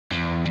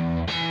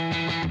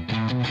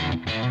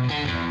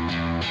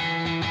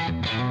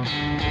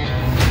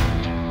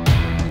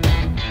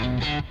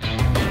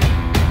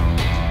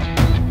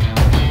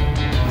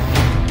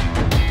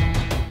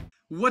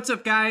What's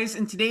up, guys?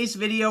 In today's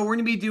video, we're going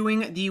to be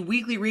doing the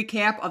weekly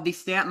recap of the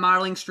stat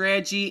modeling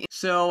strategy.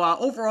 So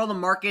overall, the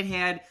market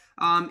had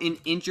an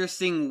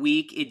interesting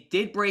week. It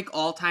did break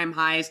all-time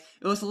highs.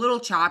 It was a little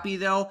choppy,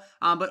 though,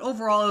 but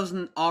overall, it was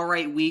an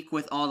all-right week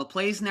with all the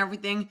plays and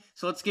everything.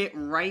 So let's get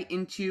right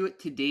into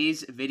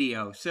today's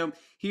video. So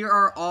here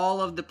are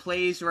all of the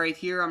plays right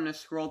here. I'm going to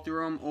scroll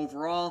through them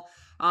overall.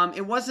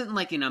 It wasn't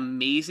like an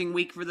amazing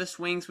week for the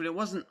swings, but it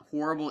wasn't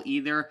horrible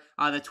either.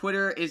 The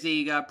Twitter is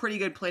a pretty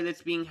good play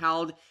that's being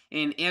held,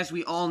 and as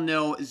we all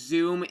know,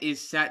 Zoom is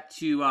set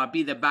to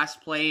be the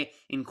best play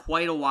in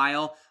quite a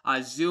while.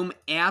 Zoom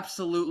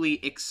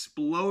absolutely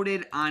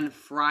exploded on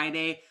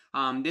Friday.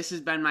 This has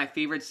been my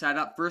favorite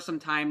setup for some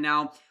time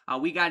now.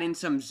 We got in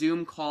some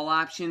Zoom call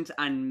options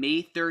on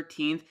May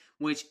 13th,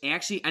 which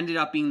actually ended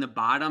up being the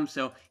bottom.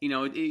 So, you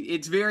know,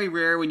 it's very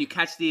rare when you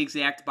catch the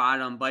exact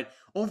bottom. But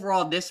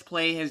overall, this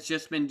play has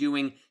just been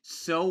doing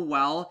so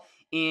well.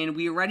 And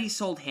we already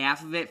sold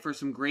half of it for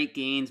some great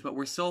gains, but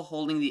we're still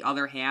holding the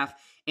other half.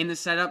 And the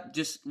setup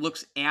just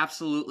looks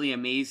absolutely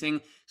amazing.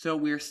 So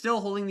we're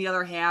still holding the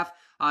other half.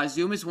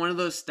 Zoom is one of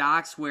those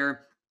stocks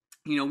where,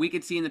 you know, we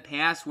could see in the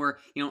past where,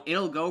 you know,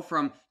 it'll go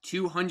from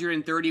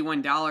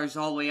 $231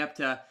 all the way up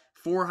to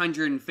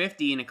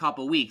 $450 in a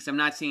couple weeks. I'm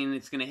not saying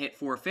it's going to hit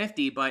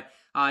 $450, but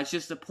it's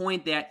just the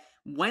point that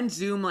when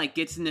Zoom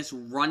gets in this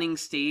running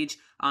stage,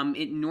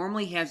 it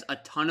normally has a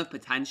ton of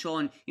potential.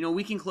 And, you know,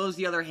 we can close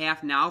the other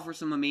half now for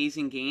some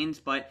amazing gains,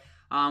 but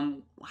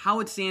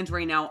how it stands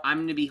right now, I'm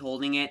going to be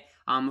holding it.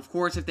 Of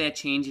course, if that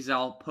changes,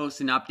 I'll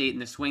post an update in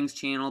the Swings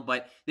channel,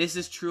 but this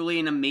is truly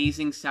an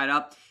amazing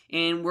setup.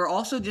 And we're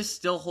also just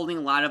still holding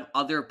a lot of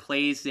other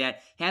plays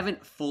that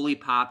haven't fully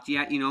popped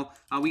yet. You know,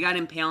 we got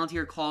in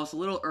Palantir calls a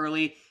little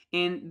early,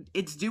 and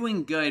it's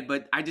doing good,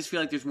 but I just feel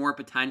like there's more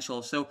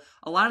potential. So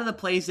a lot of the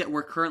plays that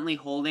we're currently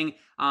holding,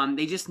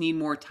 they just need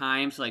more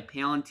time. So like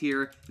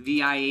Palantir,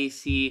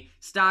 VIAC,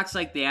 stocks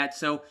like that.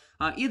 So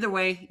either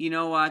way, you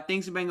know,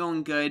 things have been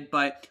going good,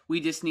 but we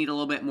just need a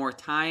little bit more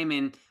time.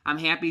 And I'm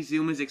happy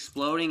Zoom is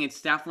exploding.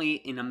 It's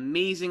definitely an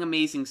amazing,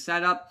 amazing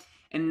setup.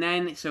 And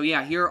then, so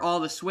yeah, here are all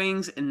the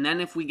swings. And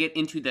then if we get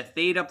into the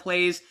theta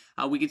plays,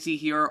 we can see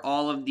here are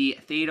all of the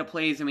theta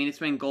plays. I mean, it's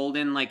been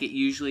golden like it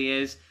usually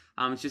is.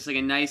 It's just like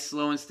a nice,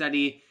 slow and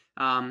steady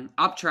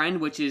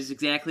uptrend, which is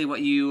exactly what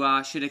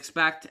you should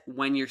expect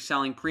when you're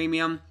selling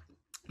premium.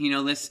 You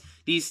know,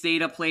 these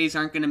theta plays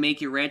aren't going to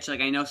make you rich. Like,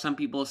 I know some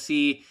people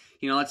see,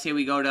 you know, let's say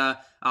we go to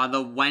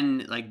the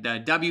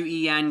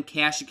WEN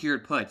cash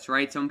secured puts,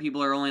 right? Some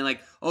people are only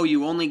like, oh,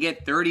 you only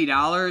get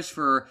 $30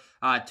 for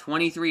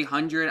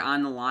 $2,300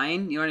 on the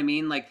line. You know what I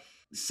mean? Like,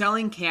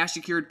 selling cash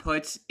secured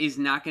puts is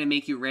not going to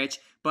make you rich,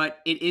 but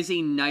it is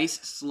a nice,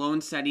 slow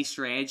and steady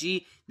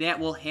strategy that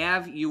will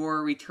have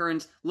your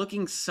returns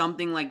looking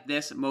something like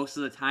this most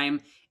of the time.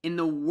 In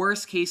the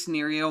worst case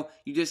scenario,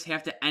 you just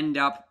have to end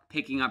up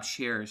picking up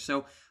shares.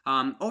 So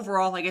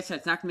overall, like I said,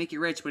 it's not going to make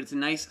you rich, but it's a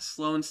nice,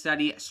 slow and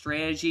steady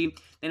strategy.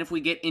 Then if we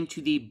get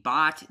into the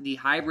bot, the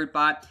hybrid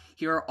bot,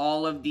 here are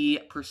all of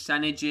the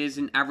percentages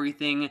and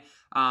everything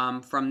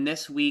from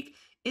this week.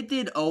 It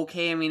did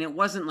okay. I mean, it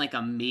wasn't like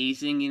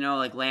amazing, you know,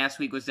 like last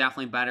week was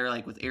definitely better,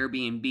 like with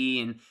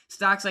Airbnb and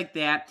stocks like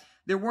that.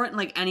 There weren't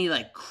like any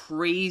like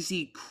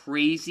crazy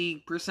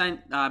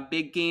percent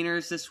big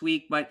gainers this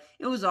week, but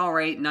it was all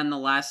right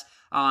nonetheless.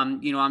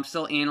 You know, I'm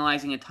still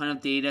analyzing a ton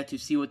of data to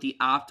see what the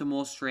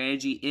optimal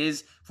strategy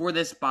is for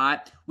this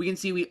bot. We can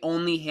see we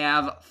only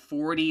have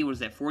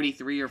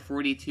 43 or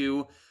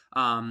 42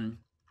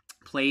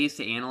 plays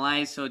to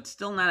analyze, so it's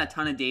still not a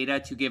ton of data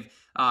to give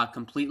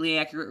completely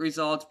accurate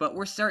results, but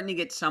we're starting to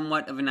get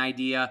somewhat of an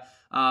idea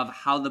of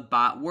how the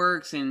bot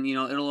works, and, you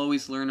know, it'll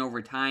always learn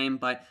over time.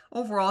 But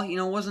overall, you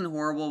know, it wasn't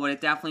horrible, but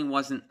it definitely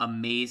wasn't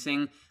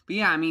amazing. But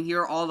yeah, I mean,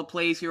 here are all the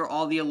plays, here are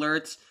all the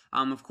alerts.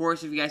 Of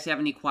course, if you guys have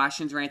any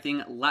questions or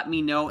anything, let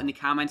me know in the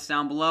comments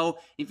down below.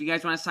 If you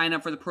guys want to sign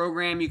up for the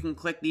program, you can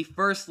click the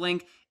first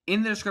link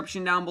in the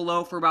description down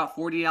below for about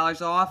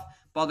 $40 off.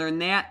 But other than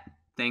that,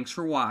 thanks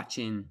for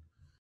watching.